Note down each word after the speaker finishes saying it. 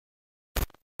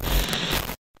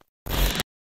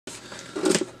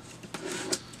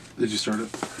Did you start it?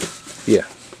 Yeah.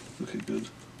 Okay, good.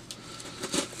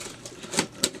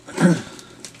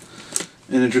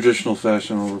 In a traditional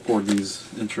fashion, I'll record these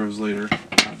intros later.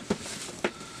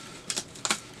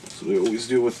 So we always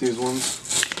do with these ones.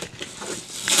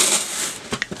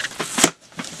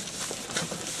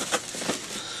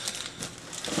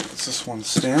 What's this one,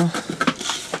 Stan?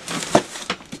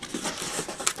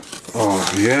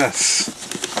 Oh, yes.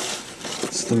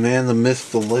 It's the man, the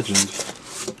myth, the legend.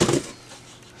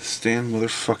 Stan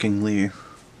motherfucking Lee.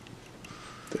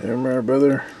 Damn right,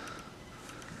 brother.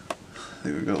 I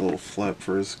think we got a little flap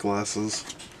for his glasses.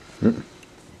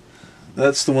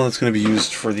 That's the one that's going to be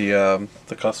used for the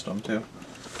custom too.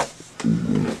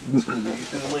 It's going to be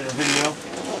in a later video.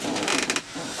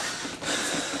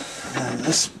 And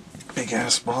this big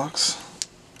ass box.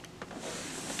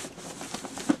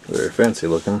 Very fancy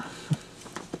looking.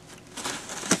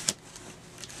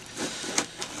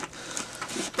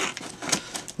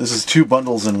 This is 2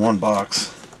 bundles in 1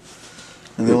 box.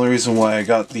 And the only reason why I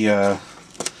got the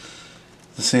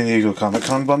San Diego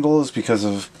Comic-Con bundle is because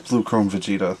of Blue Chrome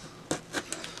Vegeta.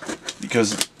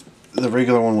 Because the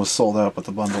regular one was sold out, but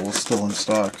the bundle was still in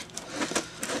stock.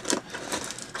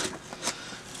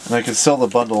 And I could sell the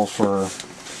bundle for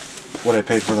what I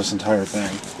paid for this entire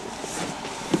thing.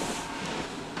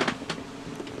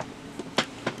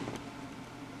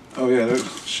 Oh yeah,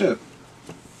 shit.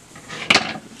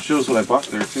 Shows what I bought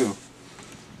there too.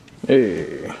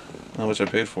 Hey. How much I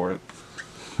paid for it.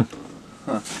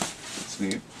 Huh. That's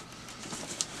neat.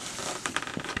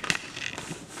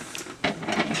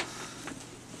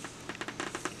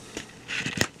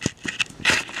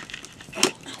 Oh,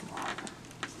 come on.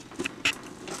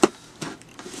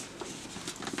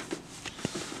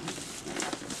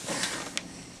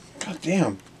 God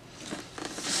damn.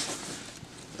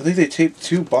 I think they taped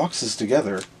 2 boxes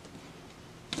together.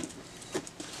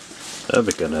 That'd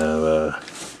be kind of,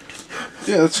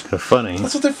 Yeah, that's funny.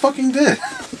 That's what they fucking did.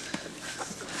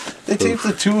 They taped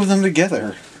the 2 of them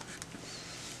together.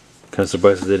 Kind of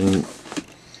surprised they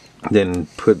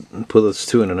didn't put those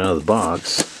 2 in another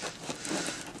box.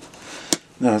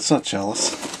 No, it's not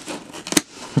Chalice.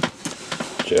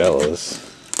 Jealous.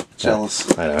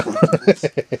 Chalice. I know.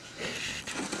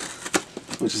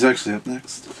 Which is actually up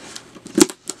next.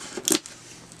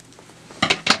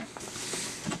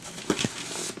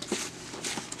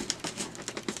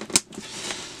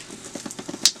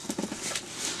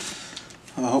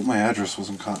 I hope my address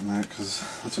wasn't caught in that, because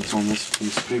that's what's on this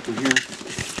piece of paper here.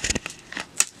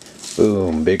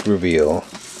 Boom, big reveal.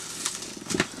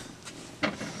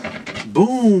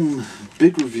 Boom!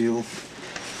 Big reveal.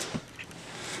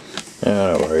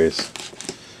 Yeah, no worries.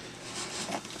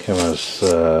 Came as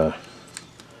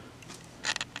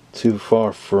too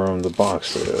far from the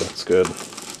box there. That's good.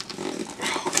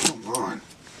 Oh, come on.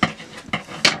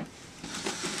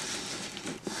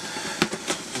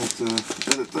 I'll have to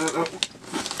edit that out.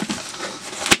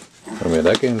 I mean,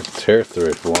 I can tear through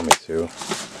it if you want me to.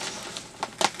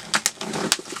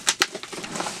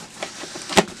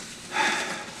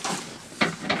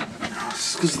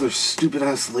 It's because of their stupid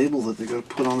ass label that they gotta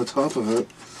put on the top of it.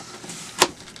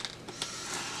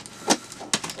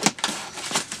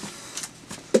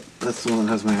 That's the one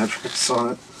that has my address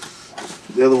on it.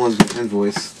 The other one's my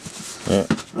invoice. Yeah.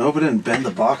 I hope it didn't bend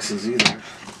the boxes either.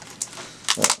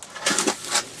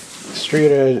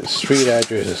 Street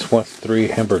address is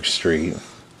 1-3 Hamburg Street.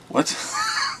 What?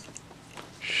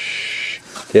 Shh.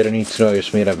 They don't need to know you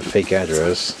just made up a fake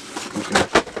address. Okay.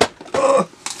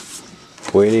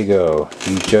 Way to go.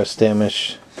 You just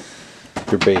damaged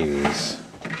your babies.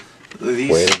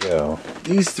 Way to go.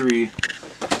 These 3,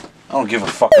 I don't give a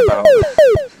fuck about.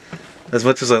 As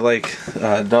much as I like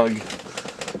Doug.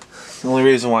 The only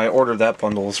reason why I ordered that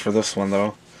bundle is for this one,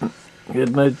 though.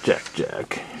 Good night,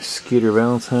 Jack. Skeeter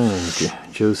Valentine and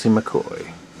Josie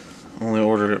McCoy. Only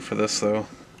ordered it for this, though.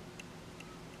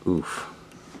 Oof.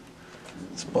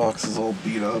 This box is all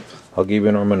beat up. I'll give you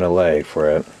an arm and a leg for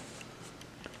it.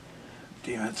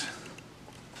 Damn it.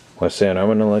 When I say an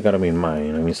arm and a leg, I don't mean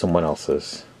mine. I mean someone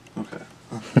else's. Okay.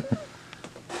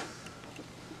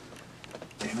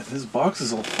 Damn it, this box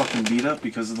is all fucking beat up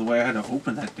because of the way I had to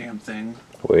open that damn thing.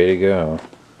 Way to go.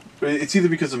 It's either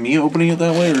because of me opening it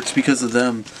that way, or it's because of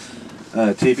them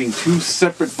taping 2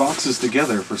 separate boxes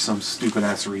together for some stupid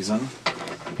ass reason.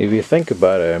 If you think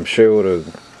about it, I'm sure it would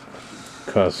have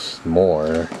cost more.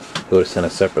 It would have sent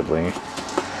it separately.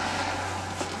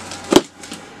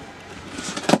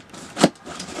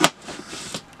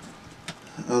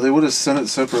 They would have sent it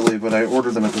separately, but I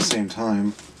ordered them at the same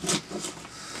time.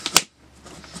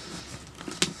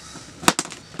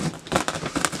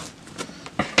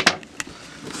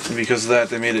 And because of that,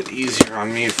 they made it easier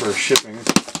on me for shipping.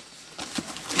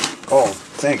 Oh,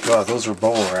 thank God, those were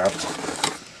bubble wrapped.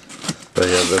 But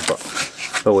the other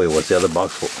box. Oh wait, what's the other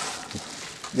box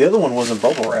for? The other one wasn't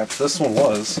bubble wrapped. This one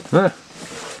was. Huh.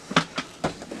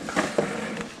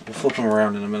 We'll flip them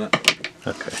around in a minute.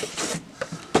 Okay.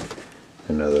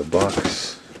 Another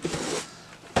box.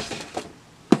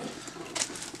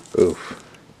 Oof.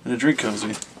 And a drink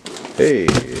cozy. Hey.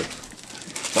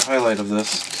 The highlight of this.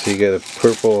 So you got a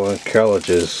purple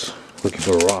archaeologist looking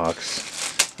for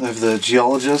rocks. I have the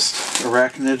geologist,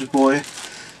 arachnid boy,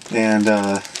 and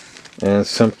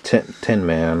some tin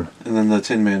man. And then the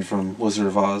Tin Man from Wizard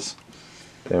of Oz.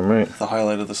 Damn right. The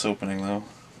highlight of this opening, though.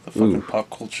 The fucking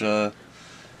Popcultcha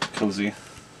cozy.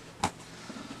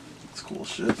 It's cool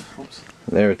shit. Oops.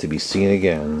 Never to be seen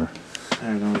again. I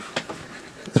don't know.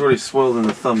 It's already spoiled in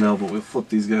the thumbnail, but we'll flip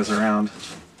these guys around.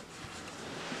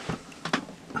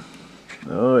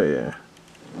 Oh yeah.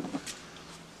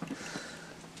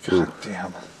 God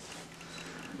damn.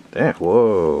 Damn,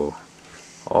 whoa.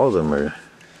 All of them are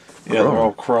chrome. Yeah, they're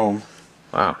all chrome.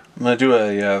 Wow. I'm gonna do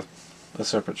a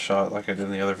separate shot like I did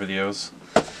in the other videos.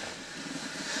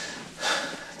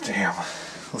 Damn.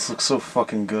 This looks so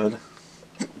fucking good.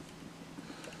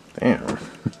 Damn.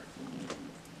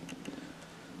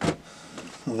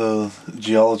 The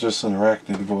geologist and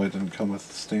arachnid boy didn't come with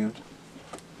the stand.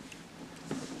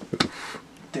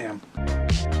 Damn.